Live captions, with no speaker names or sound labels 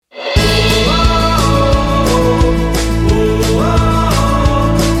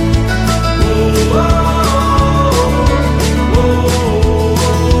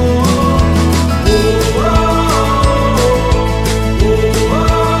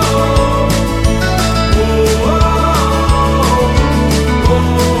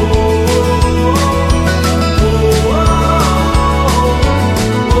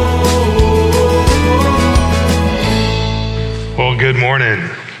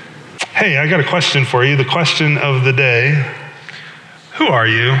Hey, I got a question for you. The question of the day. Who are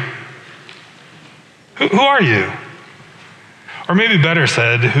you? Who are you? Or maybe better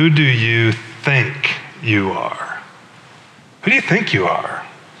said, who do you think you are? Who do you think you are?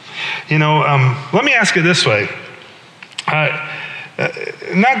 Let me ask it this way.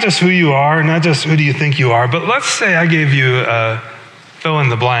 Not just who you are, not just who do you think you are, but let's say I gave you a fill in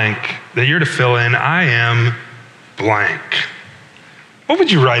the blank that you're to fill in, I am blank. What would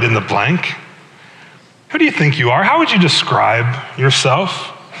you write in the blank? Who do you think you are? How would you describe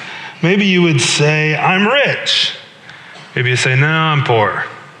yourself? Maybe you would say, I'm rich. Maybe you'd say, no, I'm poor.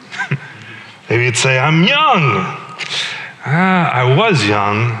 Maybe you'd say, I'm young. I was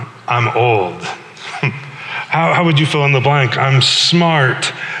young, I'm old. How would you fill in the blank? I'm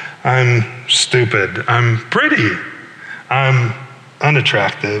smart, I'm stupid, I'm pretty, I'm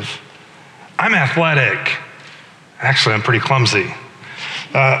unattractive, I'm athletic. Actually, I'm pretty clumsy.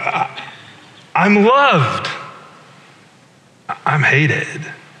 I'm loved, I'm hated,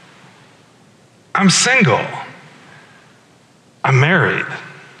 I'm single, I'm married,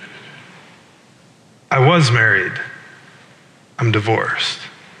 I was married, I'm divorced.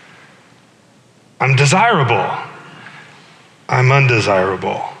 I'm desirable. I'm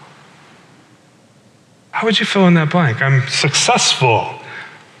undesirable. How would you fill in that blank? I'm successful.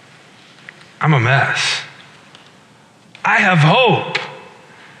 I'm a mess. I have hope.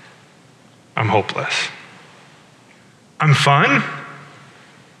 I'm hopeless. I'm fun.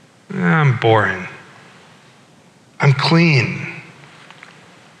 I'm boring. I'm clean.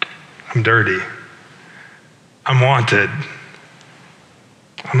 I'm dirty. I'm wanted.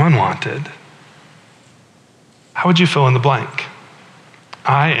 I'm unwanted. How would you fill in the blank?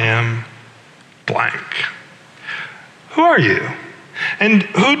 I am blank. Who are you? And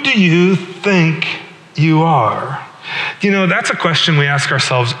who do you think you are? That's a question we ask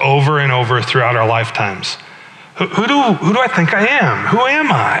ourselves over and over throughout our lifetimes. Who do I think I am? Who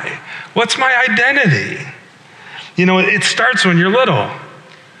am I? What's my identity? It starts when you're little.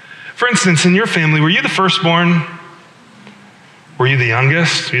 For instance, in your family, were you the firstborn? Were you the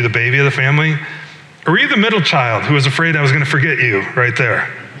youngest? Were you the baby of the family? Or were you the middle child who was afraid I was going to forget you right there?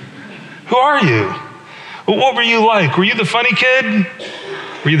 Who are you? What were you like? Were you the funny kid?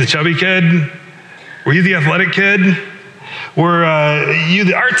 Were you the chubby kid? Were you the athletic kid? Were you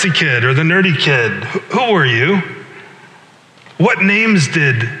the artsy kid or the nerdy kid? Who were you? What names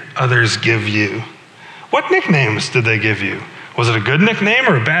did others give you? What nicknames did they give you? Was it a good nickname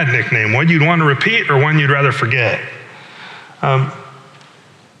or a bad nickname? One you'd want to repeat or one you'd rather forget?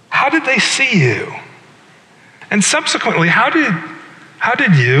 How did they see you? And subsequently, how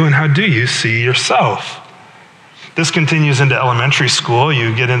did you and how do you see yourself? This continues into elementary school.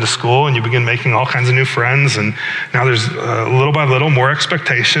 You get into school and you begin making all kinds of new friends, and now there's little by little more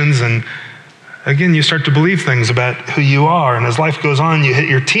expectations, and again, you start to believe things about who you are, and as life goes on, you hit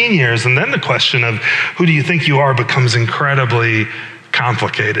your teen years, and then the question of who do you think you are becomes incredibly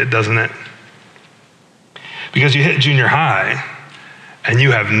complicated, doesn't it? Because you hit junior high, and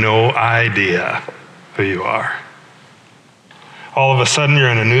you have no idea who you are. All of a sudden, you're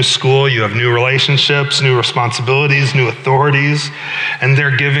in a new school, you have new relationships, new responsibilities, new authorities, and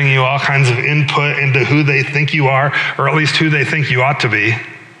they're giving you all kinds of input into who they think you are, or at least who they think you ought to be.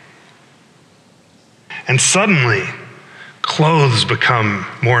 And suddenly, clothes become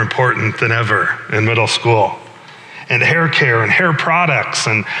more important than ever in middle school. And hair care and hair products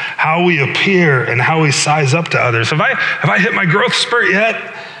and how we appear and how we size up to others. Have I hit my growth spurt yet?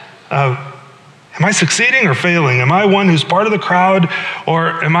 Am I succeeding or failing? Am I one who's part of the crowd,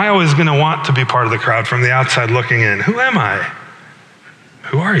 or am I always going to want to be part of the crowd from the outside looking in? Who am I?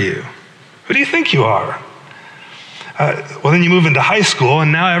 Who are you? Who do you think you are? Well, then you move into high school,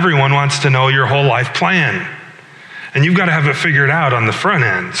 and now everyone wants to know your whole life plan. And you've got to have it figured out on the front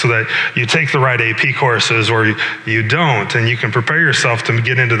end so that you take the right AP courses or you don't, and you can prepare yourself to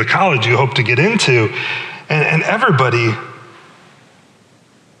get into the college you hope to get into. And everybody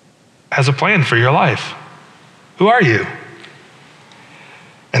has a plan for your life. Who are you?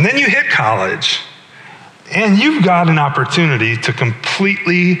 And then you hit college, and you've got an opportunity to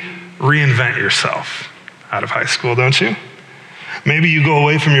completely reinvent yourself out of high school, don't you? Maybe you go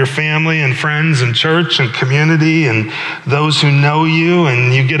away from your family and friends and church and community and those who know you,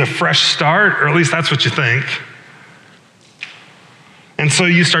 and you get a fresh start, or at least that's what you think. And so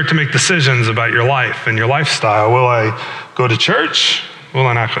you start to make decisions about your life and your lifestyle. Will I go to church? Will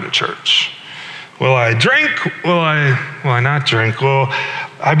I not go to church? Will I drink? Will I not drink? Will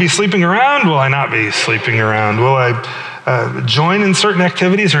I be sleeping around? Will I not be sleeping around? Will I join in certain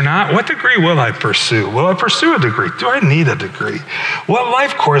activities or not? What degree will I pursue? Will I pursue a degree? Do I need a degree? What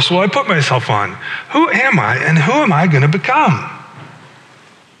life course will I put myself on? Who am I and who am I going to become?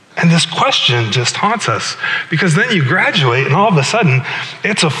 And this question just haunts us because then you graduate and all of a sudden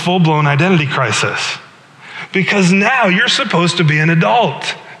it's a full-blown identity crisis. Because now you're supposed to be an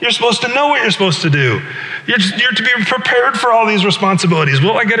adult. You're supposed to know what you're supposed to do. You're to be prepared for all these responsibilities.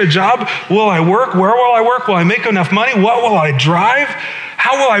 Will I get a job? Will I work? Where will I work? Will I make enough money? What will I drive?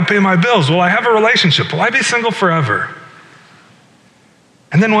 How will I pay my bills? Will I have a relationship? Will I be single forever?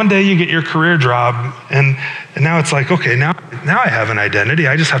 And then one day you get your career job, and now it's like, okay, now I have an identity.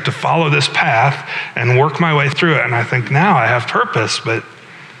 I just have to follow this path and work my way through it. And I think now I have purpose, but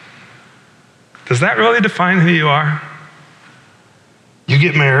does that really define who you are? You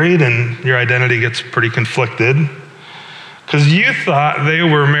get married and your identity gets pretty conflicted because you thought they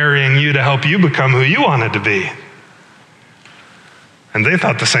were marrying you to help you become who you wanted to be. And they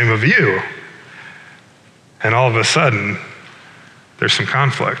thought the same of you. And all of a sudden, there's some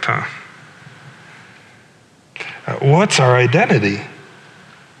conflict, huh? What's our identity?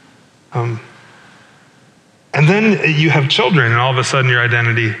 And then you have children, and all of a sudden your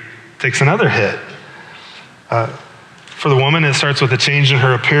identity takes another hit. For the woman, it starts with a change in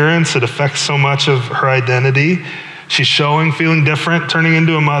her appearance. It affects so much of her identity. She's feeling different, turning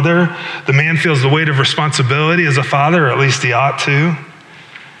into a mother. The man feels the weight of responsibility as a father, or at least he ought to.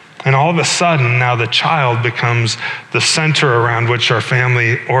 And all of a sudden, now the child becomes the center around which our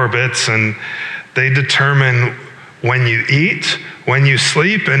family orbits, and they determine when you eat, when you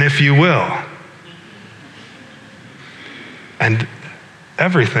sleep, and if you will. And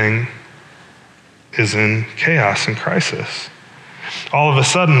everything is in chaos and crisis. All of a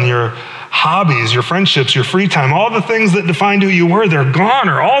sudden, your hobbies, your friendships, your free time, all the things that defined who you were, they're gone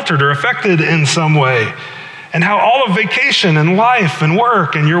or altered or affected in some way. And how all of vacation and life and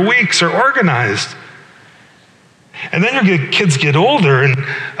work and your weeks are organized. And then your kids get older, and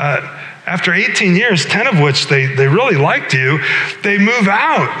after 18 years, 10 of which they really liked you, they move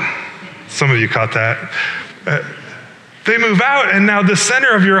out. Some of you caught that. They move out, and now the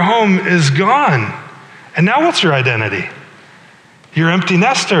center of your home is gone. And now what's your identity? You're empty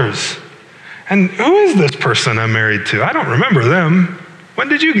nesters. And who is this person I'm married to? I don't remember them. When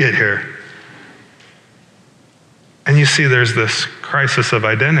did you get here? And you see there's this crisis of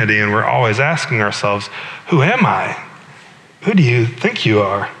identity, and we're always asking ourselves, who am I? Who do you think you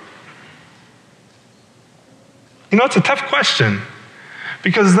are? You know, it's a tough question,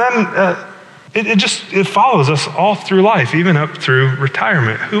 because then it follows us all through life, even up through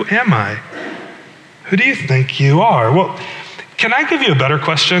retirement. Who am I? Who do you think you are? Well, can I give you a better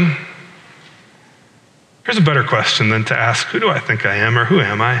question? Here's a better question than to ask, who do I think I am, or who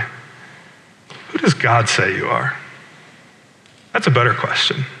am I? Who does God say you are? That's a better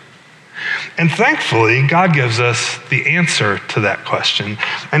question. And thankfully, God gives us the answer to that question.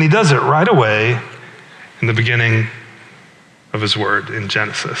 And he does it right away in the beginning of his word in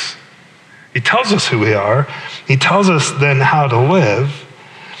Genesis. He tells us who we are. He tells us then how to live.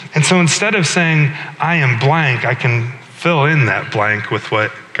 And so instead of saying, I am blank, I can fill in that blank with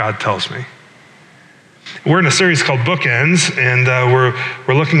what God tells me. We're in a series called Bookends, and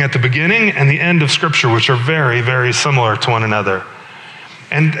we're looking at the beginning and the end of Scripture, which are very, very similar to one another.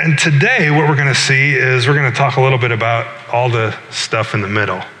 And today, what we're going to see is we're going to talk a little bit about all the stuff in the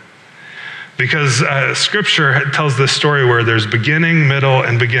middle. Because Scripture tells this story where there's beginning, middle,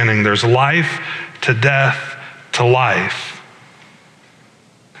 and beginning. There's life to death to life.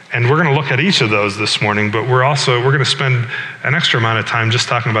 And we're going to look at each of those this morning, but we're going to spend an extra amount of time just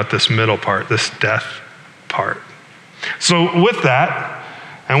talking about this middle part, this death part. So with that,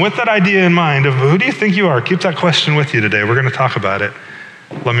 and with that idea in mind of who do you think you are, keep that question with you today. We're going to talk about it.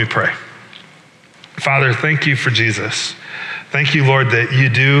 Let me pray. Father, thank you for Jesus. Thank you, Lord, that you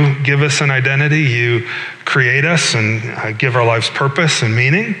do give us an identity. You create us and give our lives purpose and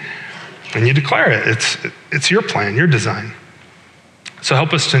meaning, and you declare it. It's your plan, your design. So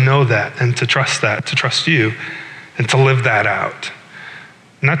help us to know that and to trust you, and to live that out.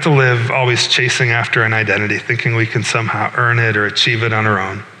 Not to live always chasing after an identity, thinking we can somehow earn it or achieve it on our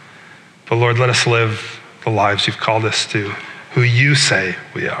own. But Lord, let us live the lives you've called us to, who you say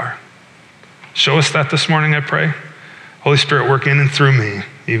we are. Show us that this morning, I pray. Holy Spirit, work in and through me,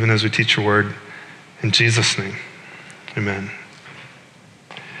 even as we teach your word. In Jesus' name, amen.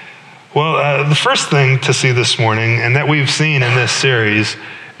 Well, the first thing to see this morning, and that we've seen in this series,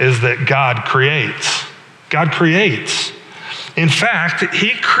 is that God creates. God creates. In fact,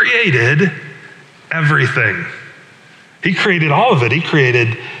 he created everything. He created all of it. He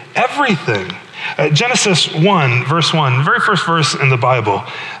created everything. Genesis 1, verse 1, very first verse in the Bible.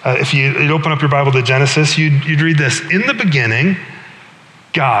 If you'd open up your Bible to Genesis, you'd read this. In the beginning,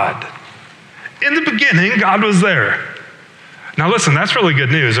 God. In the beginning, God was there. Now listen, that's really good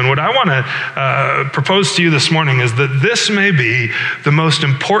news. And what I want to propose to you this morning is that this may be the most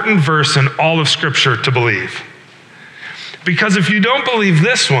important verse in all of Scripture to believe. Because if you don't believe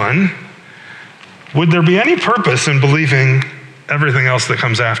this one, would there be any purpose in believing everything else that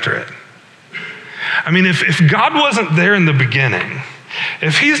comes after it? I mean, if God wasn't there in the beginning,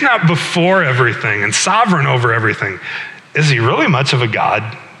 if he's not before everything and sovereign over everything, is he really much of a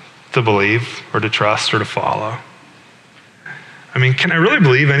God to believe or to trust or to follow? I mean, can I really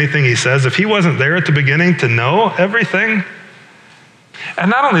believe anything he says if he wasn't there at the beginning to know everything? And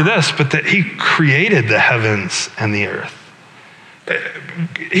not only this, but that he created the heavens and the earth.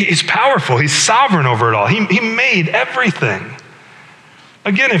 He's powerful. He's sovereign over it all. He made everything.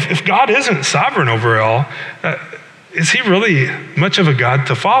 Again, if God isn't sovereign over it all, is he really much of a God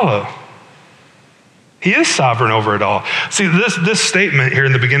to follow? He is sovereign over it all. See, this statement here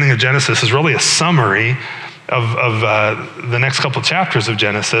in the beginning of Genesis is really a summary of the next couple chapters of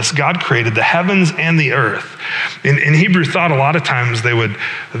Genesis. God created the heavens and the earth. In Hebrew thought, a lot of times they would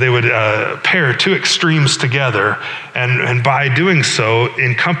pair two extremes together, and by doing so,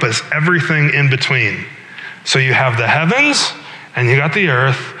 encompass everything in between. So you have the heavens, and you got the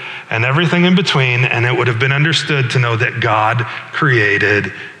earth, and everything in between, and it would have been understood to know that God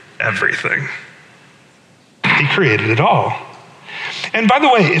created everything. He created it all. And by the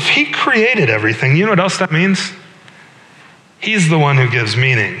way, if he created everything, you know what else that means? He's the one who gives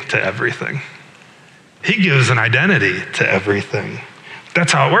meaning to everything. He gives an identity to everything.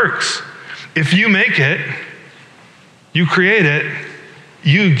 That's how it works. If you make it, you create it,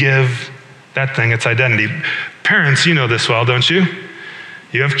 you give that thing its identity. Parents, you know this well, don't you?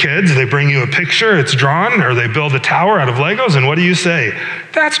 You have kids, they bring you a picture, it's drawn, or they build a tower out of Legos, and what do you say?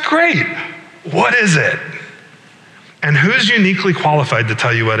 That's great. What is it? And who's uniquely qualified to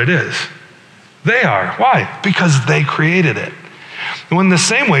tell you what it is? They are. Why? Because they created it. Well, in the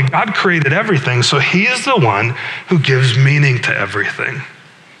same way, God created everything, so he is the one who gives meaning to everything.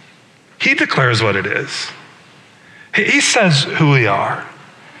 He declares what it is. He says who we are.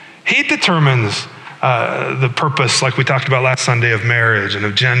 He determines the purpose, like we talked about last Sunday, of marriage and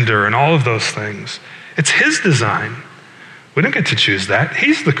of gender and all of those things. It's his design. We don't get to choose that.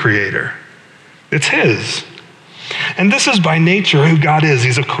 He's the creator. It's his. And this is by nature who God is.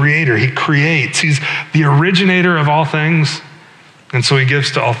 He's a creator. He creates. He's the originator of all things. And so he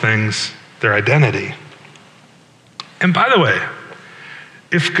gives to all things their identity. And by the way,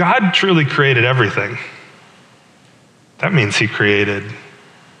 if God truly created everything, that means he created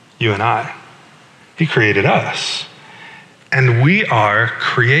you and I. He created us. And we are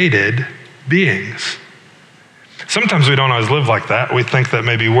created beings. Sometimes we don't always live like that. We think that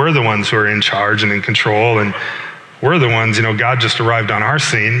maybe we're the ones who are in charge and in control, and we're the ones, God just arrived on our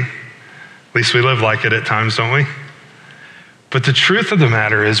scene. At least we live like it at times, don't we? But the truth of the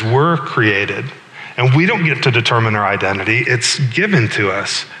matter is we're created, and we don't get to determine our identity. It's given to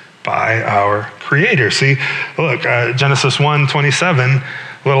us by our Creator. See, look, Genesis 1:27,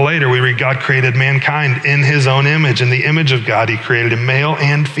 a little later we read, God created mankind in his own image. In the image of God, he created him, male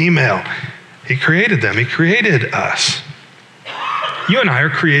and female. He created them. He created us. You and I are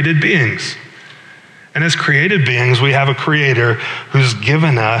created beings. And as created beings, we have a creator who's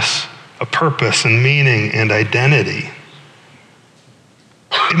given us a purpose and meaning and identity.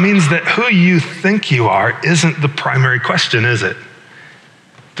 It means that who you think you are isn't the primary question, is it?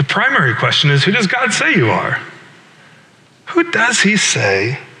 The primary question is, who does God say you are? Who does he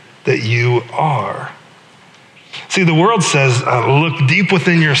say that you are? See, the world says, look deep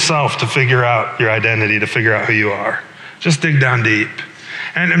within yourself to figure out your identity, to figure out who you are. Just dig down deep.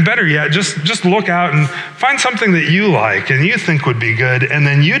 And better yet, just look out and find something that you like and you think would be good, and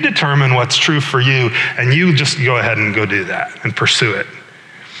then you determine what's true for you, and you just go ahead and go do that and pursue it.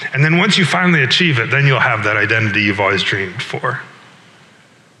 And then once you finally achieve it, then you'll have that identity you've always dreamed for.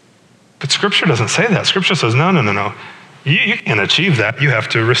 But Scripture doesn't say that. Scripture says, no. You can't achieve that. You have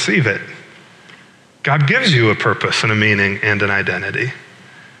to receive it. God gives you a purpose and a meaning and an identity.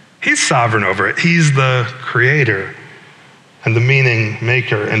 He's sovereign over it. He's the creator and the meaning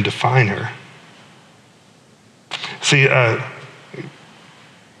maker and definer. See, I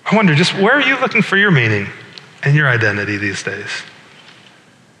wonder, just where are you looking for your meaning and your identity these days?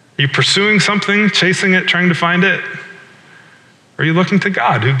 Are you pursuing something, chasing it, trying to find it? Or are you looking to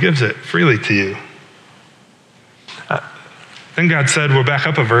God who gives it freely to you? Then God said, we'll back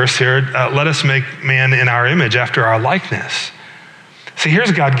up a verse here, let us make man in our image after our likeness. See,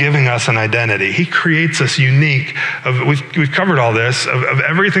 here's God giving us an identity. He creates us unique. We've covered all this. Of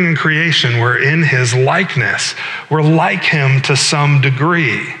everything in creation, we're in his likeness. We're like him to some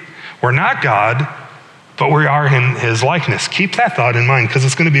degree. We're not God, but we are in his likeness. Keep that thought in mind because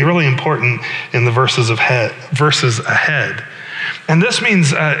it's going to be really important in the verses ahead. And this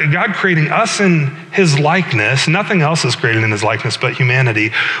means God creating us in his likeness. Nothing else is created in his likeness but humanity.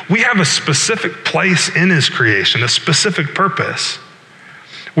 We have a specific place in his creation, a specific purpose.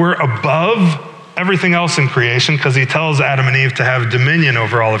 We're above everything else in creation because he tells Adam and Eve to have dominion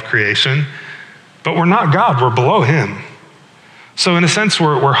over all of creation. But we're not God, we're below him. So in a sense,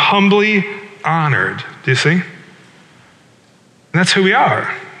 we're humbly honored. Do you see? And that's who we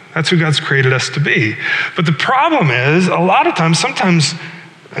are. That's who God's created us to be. But the problem is, a lot of times, sometimes,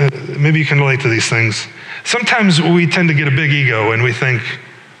 maybe you can relate to these things. Sometimes we tend to get a big ego and we think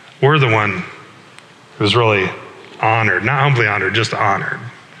we're the one who's really honored. Not humbly honored, just honored.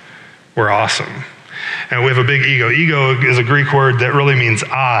 We're awesome. And we have a big ego. Ego is a Greek word that really means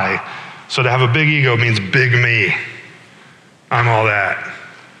I. So to have a big ego means big me. I'm all that.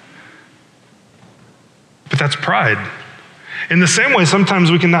 But that's pride. In the same way,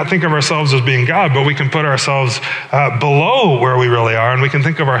 sometimes we can not think of ourselves as being God, but we can put ourselves below where we really are, and we can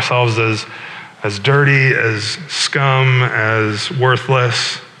think of ourselves as dirty, as scum, as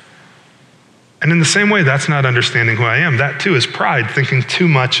worthless. And in the same way, that's not understanding who I am. That too is pride, thinking too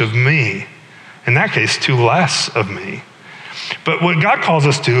much of me. In that case, too less of me. But what God calls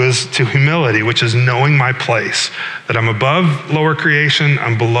us to is to humility, which is knowing my place, that I'm above lower creation,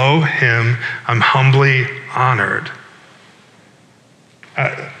 I'm below him, I'm humbly honored.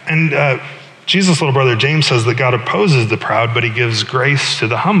 Jesus' little brother James says that God opposes the proud, but he gives grace to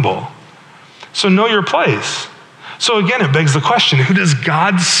the humble. So know your place. So again, it begs the question, who does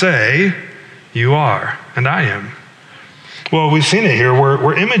God say you are and I am? Well, we've seen it here.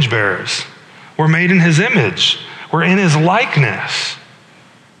 We're image bearers. We're made in his image. We're in his likeness.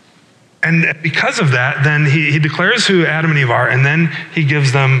 And because of that, then he declares who Adam and Eve are, and then he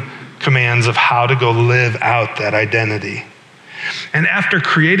gives them commands of how to go live out that identity. And after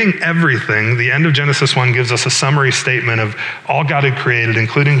creating everything, the end of Genesis 1 gives us a summary statement of all God had created,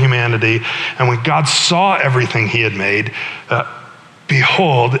 including humanity. And when God saw everything he had made,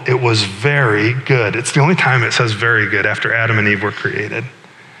 behold, it was very good. It's the only time it says very good after Adam and Eve were created.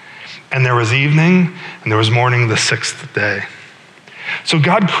 And there was evening, and there was morning the sixth day. So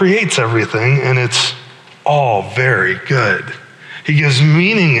God creates everything, and it's all very good. He gives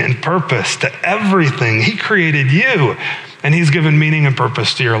meaning and purpose to everything. He created you, and he's given meaning and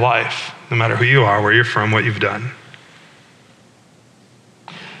purpose to your life, no matter who you are, where you're from, what you've done.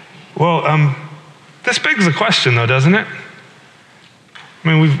 Well, this begs the question, though, doesn't it? I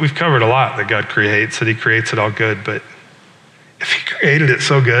mean, we've covered a lot that God creates, that he creates it all good, but if he created it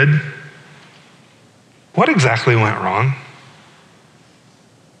so good, what exactly went wrong?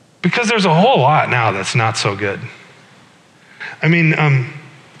 Because there's a whole lot now that's not so good. I mean,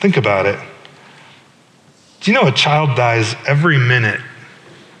 think about it. Do you know a child dies every minute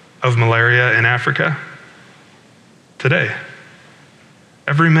of malaria in Africa? Today.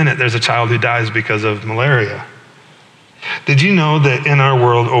 Every minute there's a child who dies because of malaria. Did you know that in our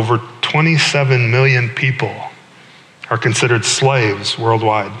world over 27 million people are considered slaves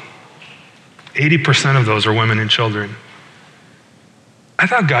worldwide? 80% of those are women and children. I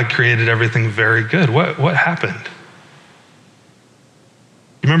thought God created everything very good. What happened?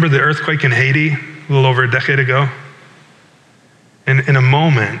 You remember the earthquake in Haiti a little over a decade ago? In a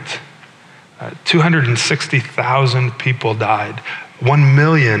moment, 260,000 people died. 1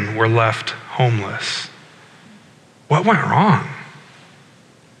 million were left homeless. What went wrong?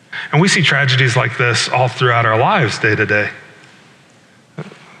 And we see tragedies like this all throughout our lives day to day.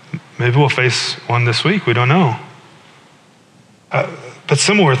 Maybe we'll face one this week, we don't know. But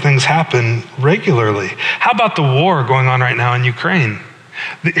similar things happen regularly. How about the war going on right now in Ukraine?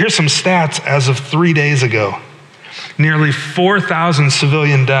 Here's some stats as of 3 days ago. Nearly 4,000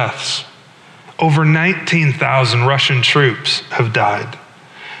 civilian deaths. Over 19,000 Russian troops have died.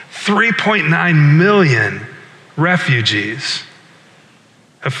 3.9 million refugees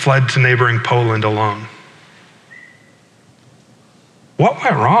have fled to neighboring Poland alone. What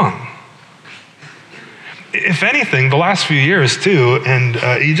went wrong? If anything, the last few years too, and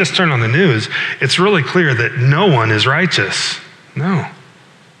you just turn on the news, it's really clear that no one is righteous. No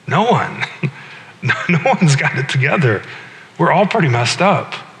one. No one's got it together. We're all pretty messed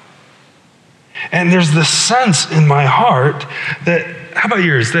up. And there's this sense in my heart that, how about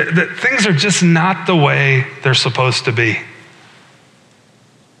yours, that things are just not the way they're supposed to be.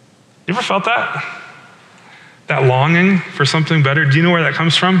 You ever felt that? that longing for something better, do you know where that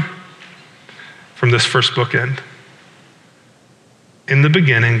comes from? From this first bookend. In the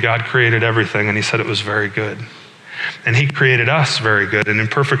beginning, God created everything, and he said it was very good. And he created us very good and in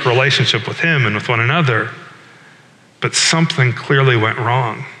perfect relationship with him and with one another. But something clearly went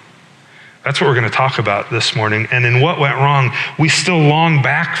wrong. That's what we're going to talk about this morning. And in what went wrong, we still long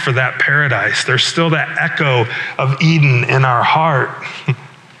back for that paradise. There's still that echo of Eden in our heart.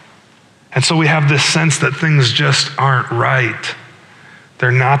 And so we have this sense that things just aren't right.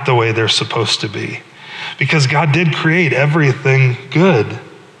 They're not the way they're supposed to be. Because God did create everything good.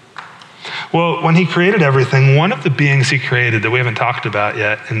 Well, when he created everything, one of the beings he created that we haven't talked about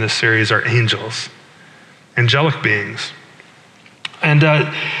yet in this series are angels, angelic beings. And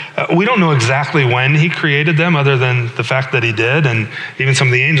we don't know exactly when he created them other than the fact that he did. And even some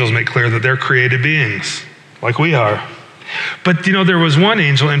of the angels make clear that they're created beings, like we are. But there was one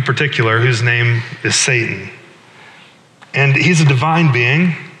angel in particular whose name is Satan. And he's a divine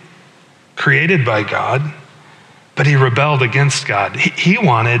being created by God, but he rebelled against God. He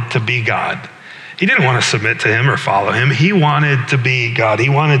wanted to be God. He didn't want to submit to him or follow him. He wanted to be God. He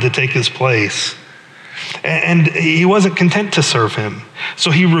wanted to take his place. And he wasn't content to serve him.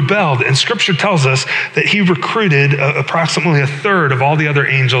 So he rebelled. And scripture tells us that he recruited approximately a third of all the other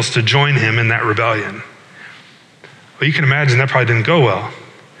angels to join him in that rebellion. Well, you can imagine that probably didn't go well.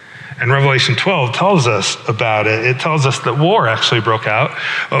 And Revelation 12 tells us about it. It tells us that war actually broke out.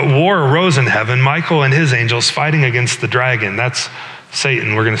 War arose in heaven, Michael and his angels fighting against the dragon. That's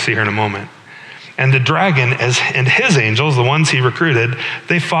Satan, we're going to see here in a moment. And the dragon and his angels, the ones he recruited,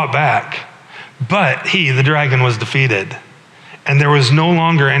 they fought back. But the dragon, was defeated. And there was no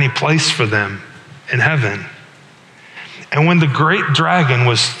longer any place for them in heaven. And when the great dragon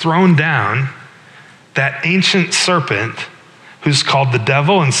was thrown down, that ancient serpent, who's called the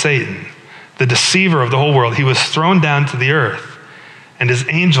devil and Satan, the deceiver of the whole world, he was thrown down to the earth, and his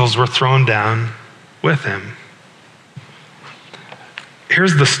angels were thrown down with him.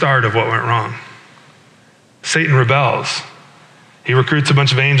 Here's the start of what went wrong. Satan rebels. He recruits a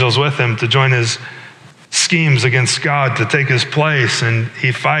bunch of angels with him to join his schemes against God, to take his place, and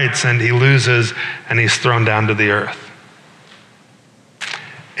he fights and he loses, and he's thrown down to the earth.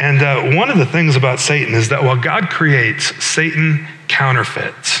 And one of the things about Satan is that while God creates, Satan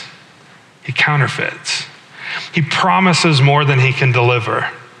counterfeits. He counterfeits. He promises more than he can deliver.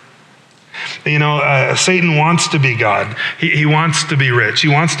 Satan wants to be God. He wants to be rich. He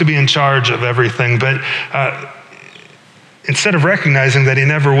wants to be in charge of everything. But instead of recognizing that he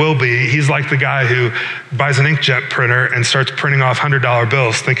never will be, he's like the guy who buys an inkjet printer and starts printing off $100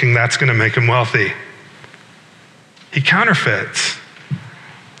 bills thinking that's going to make him wealthy. He counterfeits.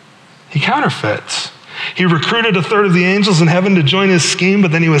 He counterfeits. He recruited a third of the angels in heaven to join his scheme,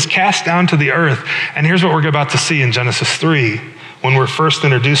 but then he was cast down to the earth. And here's what we're about to see in Genesis 3, when we're first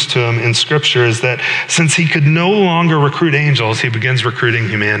introduced to him in scripture, is that since he could no longer recruit angels, he begins recruiting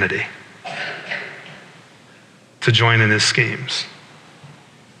humanity to join in his schemes.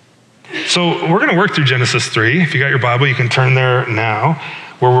 So we're going to work through Genesis 3. If you got your Bible, you can turn there now,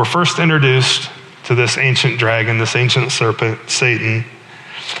 where we're first introduced to this ancient dragon, this ancient serpent, Satan,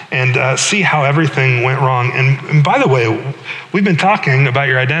 and see how everything went wrong. And by the way, we've been talking about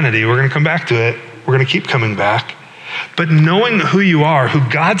your identity. We're going to come back to it. We're going to keep coming back. But knowing who you are, who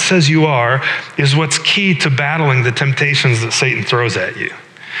God says you are, is what's key to battling the temptations that Satan throws at you.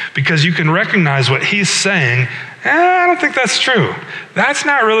 Because you can recognize what he's saying, I don't think that's true. That's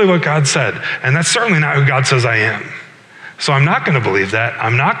not really what God said. And that's certainly not who God says I am. So I'm not going to believe that.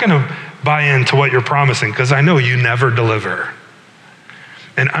 I'm not going to buy into what you're promising because I know you never deliver.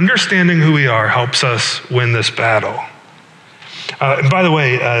 And understanding who we are helps us win this battle. And by the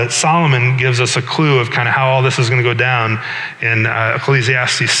way, Solomon gives us a clue of kind of how all this is going to go down in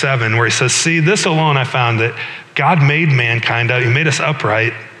Ecclesiastes 7, where he says, see, this alone I found, that God made mankind out. He made us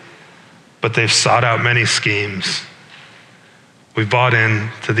upright, but they've sought out many schemes. We've bought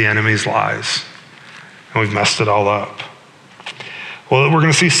into the enemy's lies, and we've messed it all up. Well, we're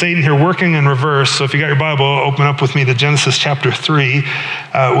going to see Satan here working in reverse. So if you got your Bible, open up with me to Genesis chapter 3.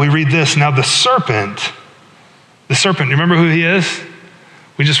 We read this. Now the serpent, you remember who he is?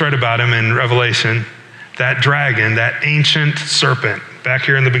 We just read about him in Revelation. That dragon, that ancient serpent, back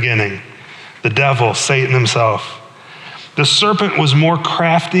here in the beginning. The devil, Satan himself. The serpent was more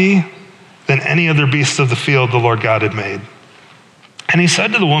crafty than any other beast of the field the Lord God had made. And he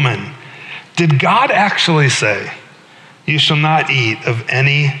said to the woman, did God actually say, you shall not eat of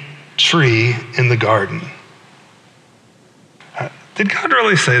any tree in the garden? Did God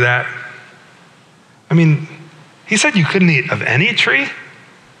really say that? I mean, he said you couldn't eat of any tree?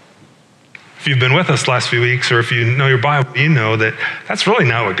 If you've been with us the last few weeks, or if you know your Bible, you know that that's really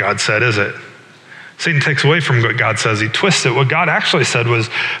not what God said, is it? Satan takes away from what God says. He twists it. What God actually said was,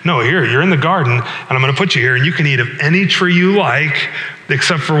 no, here, you're in the garden, and I'm going to put you here, and you can eat of any tree you like,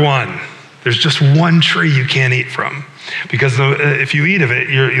 except for one. There's just one tree you can't eat from, because if you eat of it,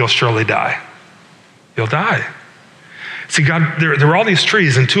 you'll surely die. You'll die. See, God, there were all these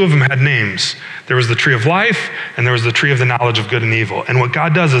trees, and two of them had names. There was the tree of life, and there was the tree of the knowledge of good and evil. And what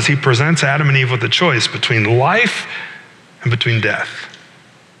God does is he presents Adam and Eve with a choice between life and between death.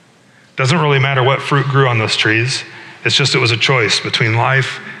 Doesn't really matter what fruit grew on those trees. It's just it was a choice between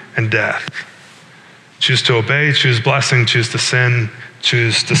life and death. Choose to obey, choose blessing, choose to sin,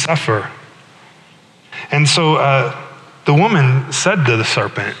 choose to suffer. And so the woman said to the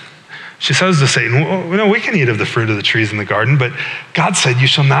serpent, she says to Satan, well, no, we can eat of the fruit of the trees in the garden, but God said, you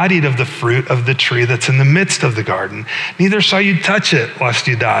shall not eat of the fruit of the tree that's in the midst of the garden. Neither shall you touch it, lest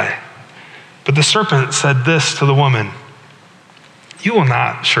you die. But the serpent said this to the woman, you will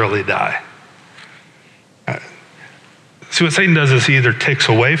not surely die. See, what Satan does is he either takes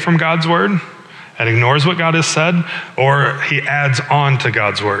away from God's word and ignores what God has said, or he adds on to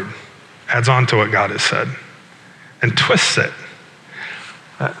God's word, adds on to what God has said, and twists it.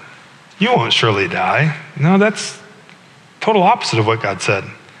 You won't surely die. No, that's total opposite of what God said.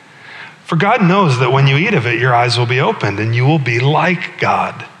 For God knows that when you eat of it, your eyes will be opened and you will be like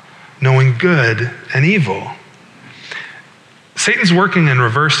God, knowing good and evil. Satan's working in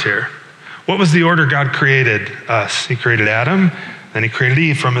reverse here. What was the order God created us? He created Adam, then he created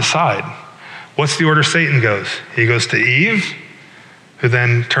Eve from his side. What's the order Satan goes? He goes to Eve, who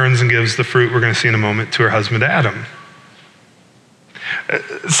then turns and gives the fruit we're going to see in a moment to her husband Adam.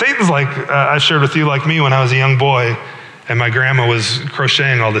 Satan's like, I shared with you, like me when I was a young boy and my grandma was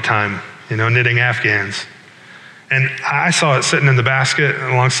crocheting all the time, knitting Afghans. And I saw it sitting in the basket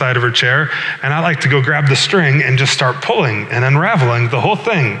alongside of her chair, and I like to go grab the string and just start pulling and unraveling the whole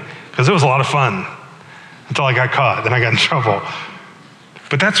thing, because it was a lot of fun until I got caught. Then I got in trouble.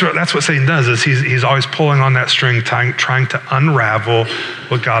 But that's what Satan does, is he's always pulling on that string, trying to unravel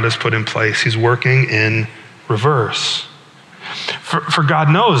what God has put in place. He's working in reverse. For God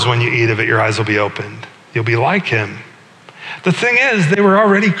knows when you eat of it, your eyes will be opened. You'll be like him. The thing is, they were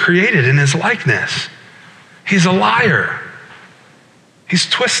already created in his likeness. He's a liar. He's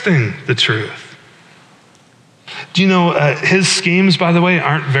twisting the truth. Do you know his schemes, by the way,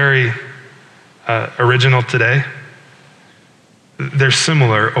 aren't very original today? They're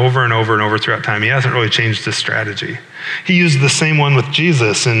similar over and over and over throughout time. He hasn't really changed his strategy. He used the same one with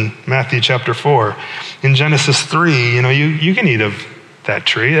Jesus in Matthew chapter 4. In Genesis 3, you can eat of that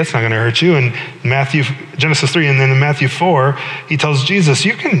tree. That's not going to hurt you. In Genesis 3, and then in Matthew 4, he tells Jesus,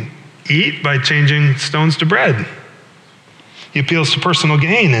 you can eat by changing stones to bread. He appeals to personal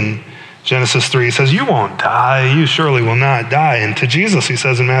gain in Genesis 3. He says, you won't die. You surely will not die. And to Jesus, he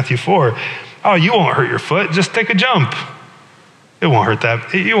says in Matthew 4, oh, you won't hurt your foot. Just take a jump. It won't hurt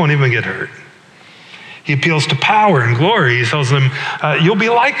that. You won't even get hurt. He appeals to power and glory. He tells them, you'll be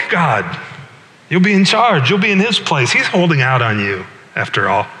like God. You'll be in charge. You'll be in his place. He's holding out on you, after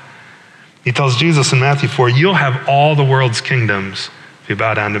all. He tells Jesus in Matthew 4, you'll have all the world's kingdoms if you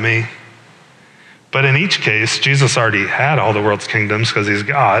bow down to me. But in each case, Jesus already had all the world's kingdoms because he's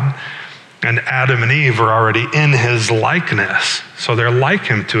God, and Adam and Eve are already in his likeness, so they're like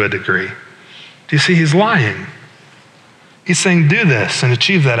him to a degree. Do you see? He's lying. He's saying, do this and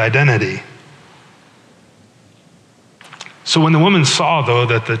achieve that identity. So when the woman saw, though,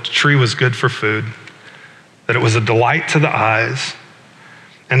 that the tree was good for food, that it was a delight to the eyes,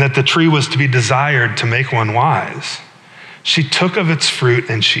 and that the tree was to be desired to make one wise, she took of its fruit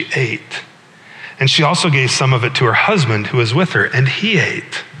and she ate. And she also gave some of it to her husband who was with her, and he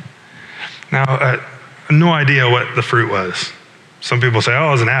ate. Now, no idea what the fruit was. Some people say, oh,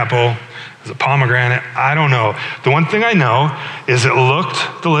 it was an apple, it was a pomegranate. I don't know. The one thing I know is it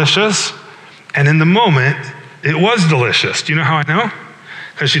looked delicious, and in the moment, it was delicious. Do you know how I know?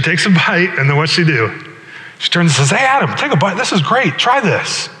 Because she takes a bite, and then what's she do? She turns and says, hey, Adam, take a bite. This is great. Try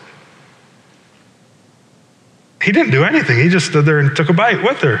this. He didn't do anything. He just stood there and took a bite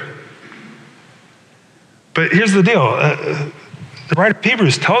with her. But here's the deal. The writer of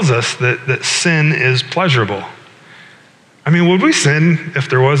Hebrews tells us that sin is pleasurable. I mean, would we sin if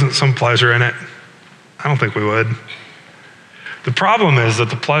there wasn't some pleasure in it? I don't think we would. The problem is that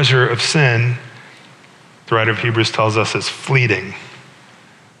the pleasure of sin, the writer of Hebrews tells us, is fleeting.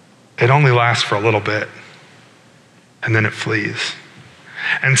 It only lasts for a little bit, and then it flees.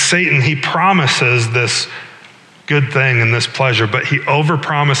 And Satan, he promises this good thing and this pleasure, but he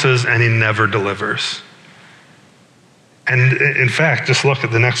overpromises and he never delivers. And in fact, just look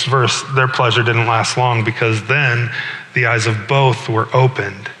at the next verse. Their pleasure didn't last long because then the eyes of both were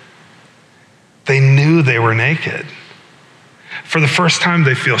opened. They knew they were naked. For the first time,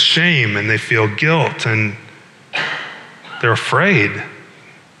 they feel shame and they feel guilt and they're afraid.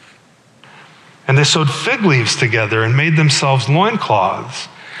 And they sewed fig leaves together and made themselves loincloths.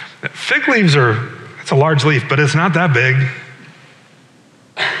 Fig leaves it's a large leaf, but it's not that big.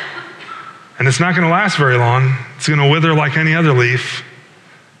 And it's not going to last very long. It's going to wither like any other leaf.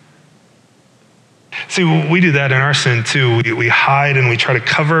 See, we do that in our sin too. We hide and we try to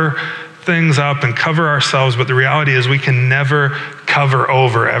cover things up and cover ourselves, but the reality is we can never cover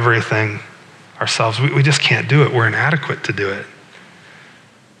over everything ourselves. We just can't do it. We're inadequate to do it.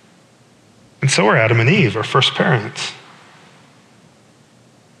 And so are Adam and Eve, our first parents.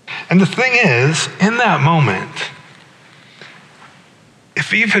 And the thing is, in that moment,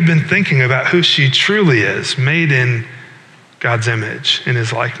 if Eve had been thinking about who she truly is, made in God's image, in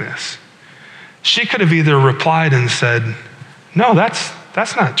his likeness, she could have either replied and said, no, that's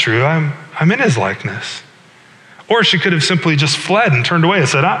not true. I'm in his likeness. Or she could have simply just fled and turned away and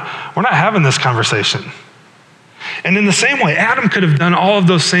said, we're not having this conversation. And in the same way, Adam could have done all of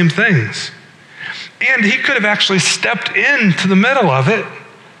those same things. And he could have actually stepped into the middle of it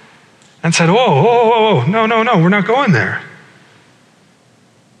and said, whoa, no, we're not going there.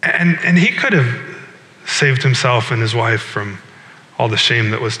 And he could have saved himself and his wife from all the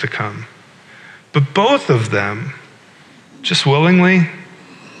shame that was to come. But both of them just willingly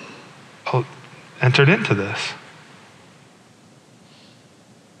entered into this.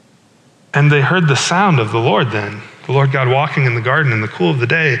 And they heard the sound of the Lord then, the Lord God walking in the garden in the cool of the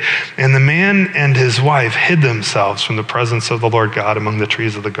day. And the man and his wife hid themselves from the presence of the Lord God among the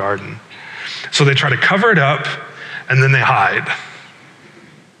trees of the garden. So they try to cover it up and then they hide.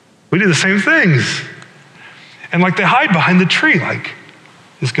 We do the same things. And they hide behind the tree,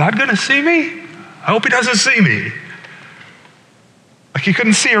 is God going to see me? I hope he doesn't see me. He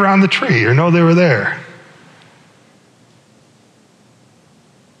couldn't see around the tree or know they were there.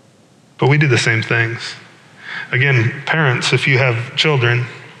 But we do the same things. Again, parents, if you have children,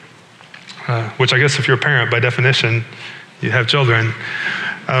 which I guess if you're a parent, by definition, you have children,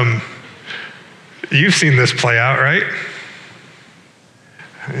 you've seen this play out, right?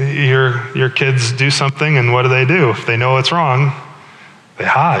 Your kids do something, and what do? If they know it's wrong, they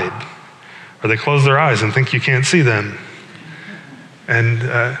hide. Or they close their eyes and think you can't see them. And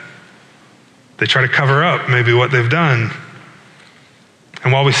they try to cover up maybe what they've done.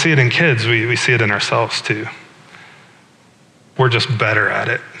 And while we see it in kids, we see it in ourselves too. We're just better at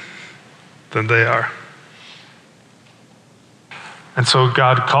it than they are. And so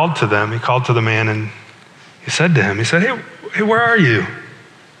God called to them. He called to the man and he said to him, hey, where are you?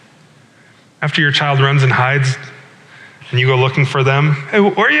 After your child runs and hides and you go looking for them, hey,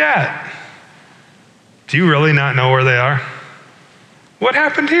 where are you at? Do you really not know where they are? What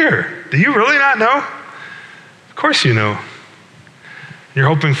happened here? Do you really not know? Of course you know. You're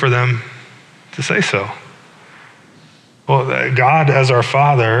hoping for them to say so. Well, God, as our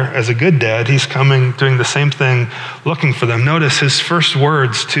Father, as a good dad, he's coming, doing the same thing, looking for them. Notice his first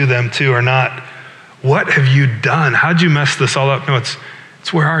words to them too are not, what have you done? How'd you mess this all up? No,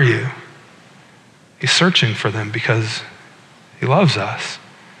 it's where are you? He's searching for them because he loves us.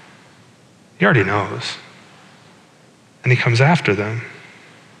 He already knows. And he comes after them.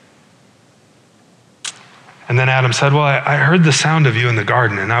 And then Adam said, well, I heard the sound of you in the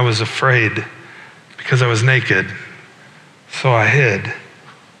garden and I was afraid because I was naked. So I hid.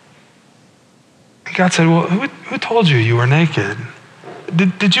 And God said, well, who told you you were naked?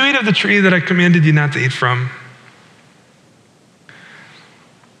 Did you eat of the tree that I commanded you not to eat from?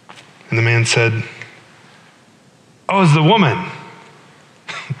 And the man said, oh, it's the woman.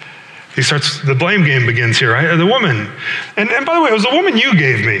 The blame game begins here, right? The woman. And by the way, it was the woman you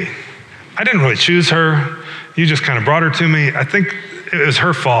gave me. I didn't really choose her. You just kind of brought her to me. I think it was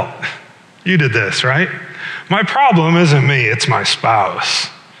her fault. You did this, right? My problem isn't me, it's my spouse.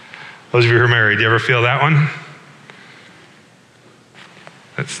 Those of you who are married, do you ever feel that one?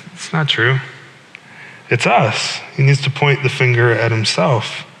 It's not true. It's us. He needs to point the finger at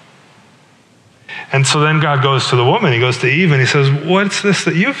himself. And so then God goes to the woman, he goes to Eve, and he says, what's this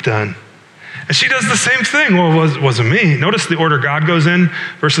that you've done? And she does the same thing. Well, it wasn't me. Notice the order God goes in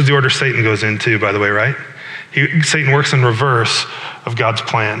versus the order Satan goes in too, by the way, right? Satan works in reverse of God's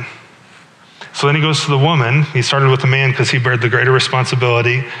plan. So then he goes to the woman. He started with the man because he bared the greater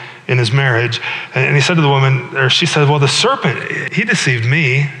responsibility in his marriage. And he said to the woman, or she said, well, the serpent, he deceived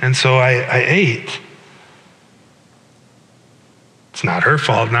me, and so I ate. It's not her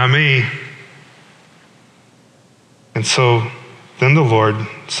fault, not me. And so then the Lord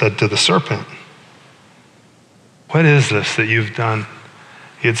said to the serpent, "What is this that you've done?"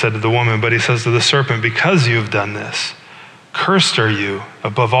 He had said to the woman, but he says to the serpent, "Because you have done this, cursed are you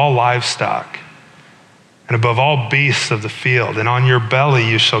above all livestock and above all beasts of the field, and on your belly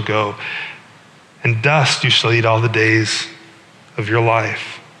you shall go, and dust you shall eat all the days of your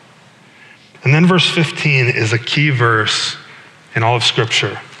life." And then verse 15 is a key verse in all of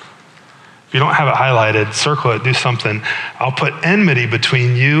Scripture. If you don't have it highlighted, circle it, do something. "I'll put enmity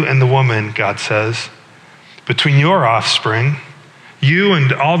between you and the woman," God says, "between your offspring, you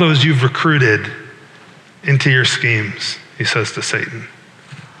and all those you've recruited into your schemes," he says to Satan.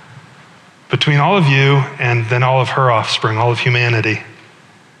 "Between all of you and then all of her offspring, all of humanity.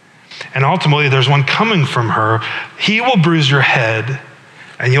 And ultimately, there's one coming from her. He will bruise your head,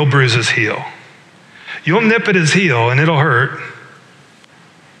 and you'll bruise his heel. You'll nip at his heel, and it'll hurt,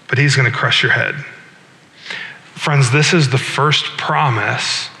 but he's going to crush your head." Friends, this is the first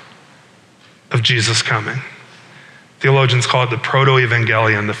promise of Jesus coming. Theologians call it the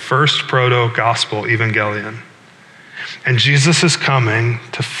proto-evangelion, the first proto-gospel evangelion. And Jesus is coming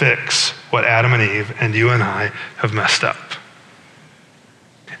to fix what Adam and Eve and you and I have messed up.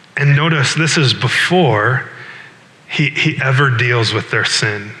 And notice this is before he ever deals with their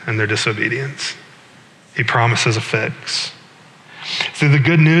sin and their disobedience. He promises a fix. See, the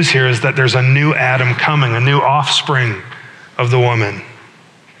good news here is that there's a new Adam coming, a new offspring of the woman.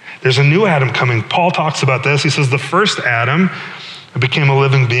 There's a new Adam coming. Paul talks about this. He says the first Adam became a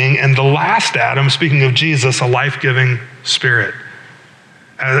living being, and the last Adam, speaking of Jesus, a life-giving spirit.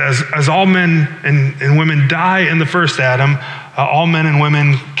 As all men and women die in the first Adam, all men and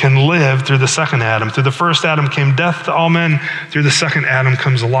women can live through the second Adam. Through the first Adam came death to all men. Through the second Adam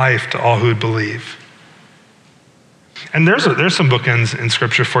comes life to all who would believe. And there's some bookends in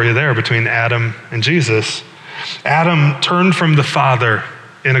Scripture for you there between Adam and Jesus. Adam turned from the Father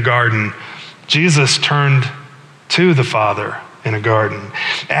in a garden. Jesus turned to the Father in a garden.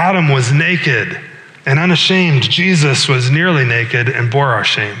 Adam was naked and unashamed. Jesus was nearly naked and bore our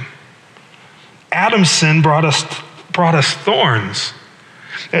shame. Adam's sin brought us thorns.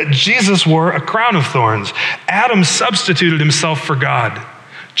 Jesus wore a crown of thorns. Adam substituted himself for God.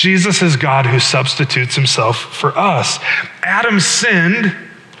 Jesus is God who substitutes himself for us. Adam sinned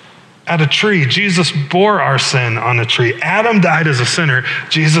at a tree. Jesus bore our sin on a tree. Adam died as a sinner.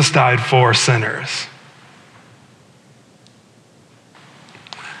 Jesus died for sinners.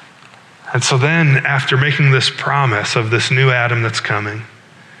 And so then, after making this promise of this new Adam that's coming,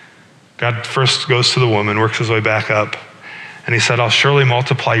 God first goes to the woman, works his way back up, and he said, "I'll surely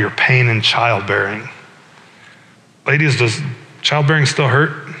multiply your pain in childbearing." Ladies, does childbearing still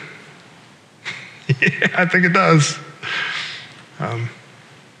hurt? Yeah, I think it does.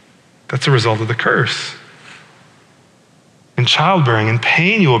 That's a result of the curse. In childbearing, in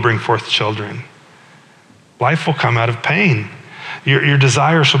pain, you will bring forth children. Life will come out of pain. Your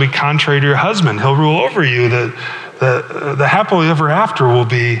desire shall be contrary to your husband. He'll rule over you. The happily ever after will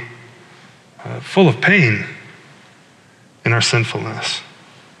be full of pain in our sinfulness.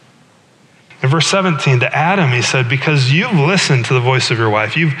 In verse 17, to Adam, he said, "Because you've listened to the voice of your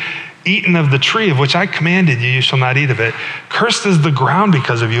wife, you've eaten of the tree of which I commanded you, you shall not eat of it. Cursed is the ground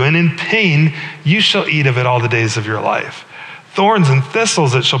because of you, and in pain you shall eat of it all the days of your life. Thorns and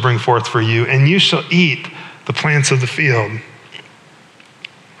thistles it shall bring forth for you, and you shall eat the plants of the field.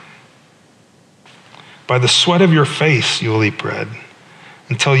 By the sweat of your face you will eat bread,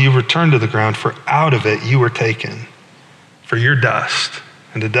 until you return to the ground, for out of it you were taken. For your dust,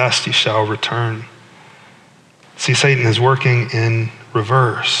 and to dust you shall return." See, Satan is working in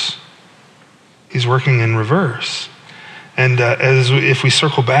reverse. He's working in reverse. And if we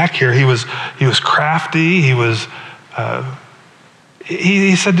circle back here, he was crafty.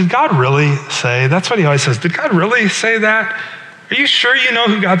 He said, "Did God really say?" That's what he always says. "Did God really say that? Are you sure you know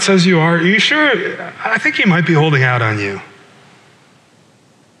who God says you are? Are you sure? I think he might be holding out on you."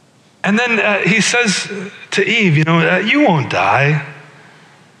 And then he says to Eve, "You won't die.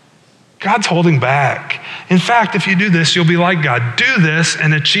 God's holding back. In fact, if you do this, you'll be like God. Do this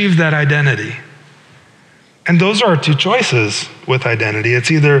and achieve that identity." And those are our two choices with identity.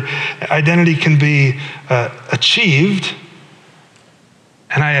 It's either identity can be achieved,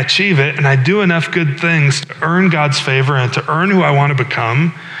 and I achieve it, and I do enough good things to earn God's favor and to earn who I want to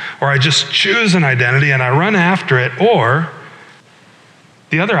become, or I just choose an identity and I run after it, or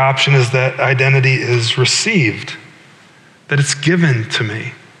the other option is that identity is received, that it's given to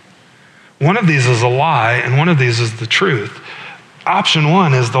me. One of these is a lie, and one of these is the truth. Option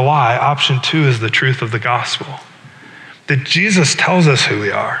one is the lie. Option two is the truth of the gospel. That Jesus tells us who we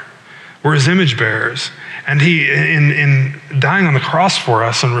are. We're his image bearers. And he, in dying on the cross for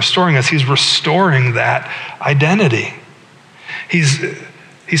us and restoring us, he's restoring that identity.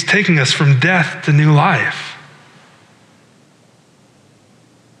 He's taking us from death to new life.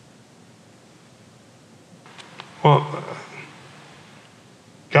 Well,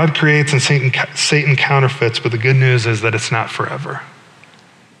 God creates and Satan counterfeits, but the good news is that it's not forever.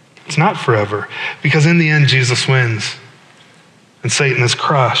 It's not forever, because in the end, Jesus wins and Satan is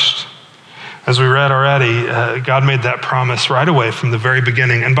crushed. As we read already, God made that promise right away from the very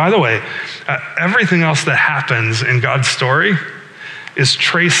beginning. And by the way, everything else that happens in God's story is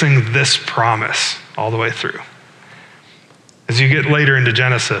tracing this promise all the way through. As you get later into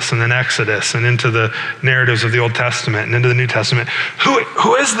Genesis and then Exodus and into the narratives of the Old Testament and into the New Testament,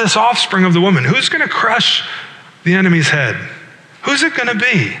 who is this offspring of the woman? Who's going to crush the enemy's head? Who's it going to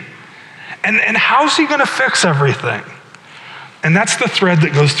be? And how's he going to fix everything? And that's the thread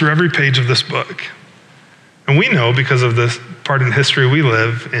that goes through every page of this book. And we know, because of this part in history we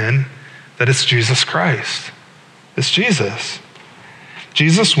live in, that it's Jesus Christ. It's Jesus.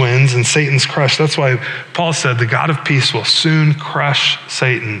 Jesus wins and Satan's crushed. That's why Paul said, the God of peace will soon crush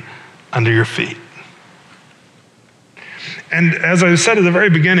Satan under your feet. And as I said at the very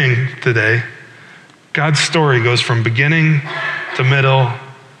beginning today, God's story goes from beginning to middle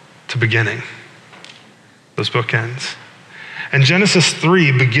to beginning. Those bookends. And Genesis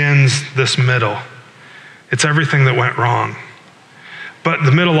 3 begins this middle. It's everything that went wrong. But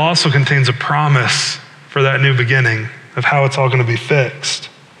the middle also contains a promise for that new beginning of how it's all going to be fixed.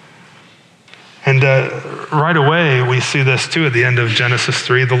 And right away, we see this too at the end of Genesis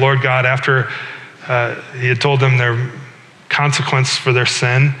 3. The Lord God, after he had told them their consequence for their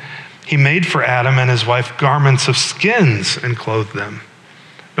sin, he made for Adam and his wife garments of skins and clothed them.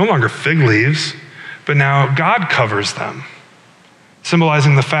 No longer fig leaves, but now God covers them,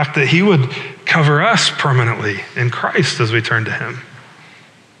 symbolizing the fact that he would cover us permanently in Christ as we turn to him.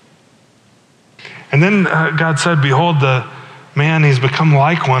 And then God said, behold, the man, he's become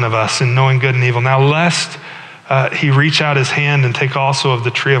like one of us in knowing good and evil. Now, lest he reach out his hand and take also of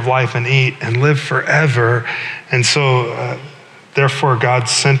the tree of life and eat and live forever. And so, therefore, God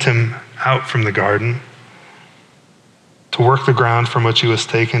sent him out from the garden to work the ground from which he was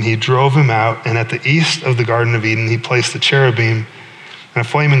taken. He drove him out, and at the east of the Garden of Eden, he placed a cherubim and a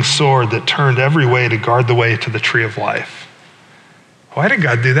flaming sword that turned every way to guard the way to the tree of life. Why did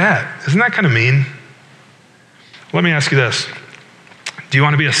God do that? Isn't that kind of mean? Let me ask you this. Do you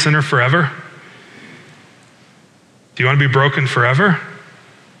want to be a sinner forever? Do you want to be broken forever?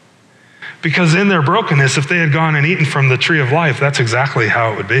 Because in their brokenness, if they had gone and eaten from the tree of life, that's exactly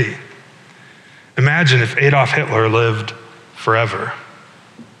how it would be. Imagine if Adolf Hitler lived forever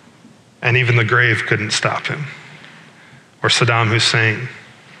and even the grave couldn't stop him. Or Saddam Hussein,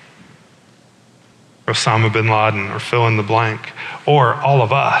 or Osama bin Laden, or fill in the blank, or all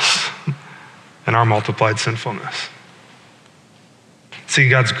of us in our multiplied sinfulness. See,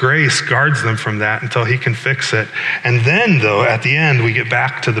 God's grace guards them from that until he can fix it. And then, though, at the end, we get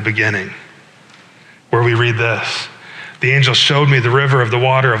back to the beginning, where we read this. The angel showed me the river of the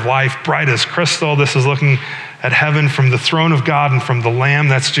water of life, bright as crystal. This is looking at heaven from the throne of God and from the Lamb,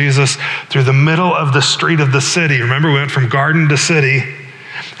 that's Jesus, through the middle of the street of the city. Remember, we went from garden to city.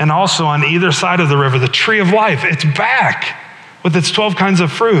 And also on either side of the river, the tree of life. It's back with its 12 kinds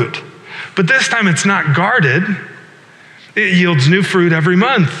of fruit. But this time it's not guarded. It yields new fruit every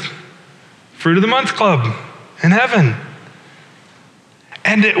month. Fruit of the month club in heaven.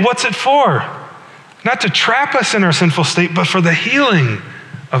 And what's it for? Not to trap us in our sinful state, but for the healing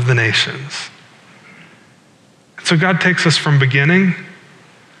of the nations. So God takes us from beginning.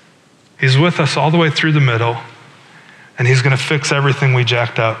 He's with us all the way through the middle. And he's going to fix everything we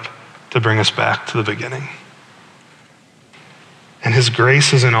jacked up to bring us back to the beginning. And his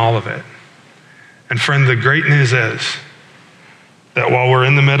grace is in all of it. And friend, the great news is that while we're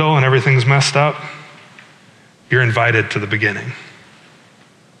in the middle and everything's messed up, you're invited to the beginning.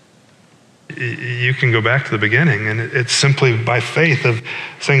 You can go back to the beginning, and it's simply by faith of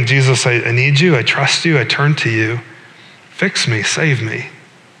saying, Jesus, I need you, I trust you, I turn to you. Fix me, save me,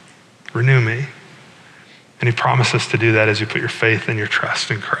 renew me. And he promises to do that as you put your faith and your trust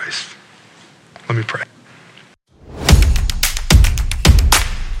in Christ. Let me pray.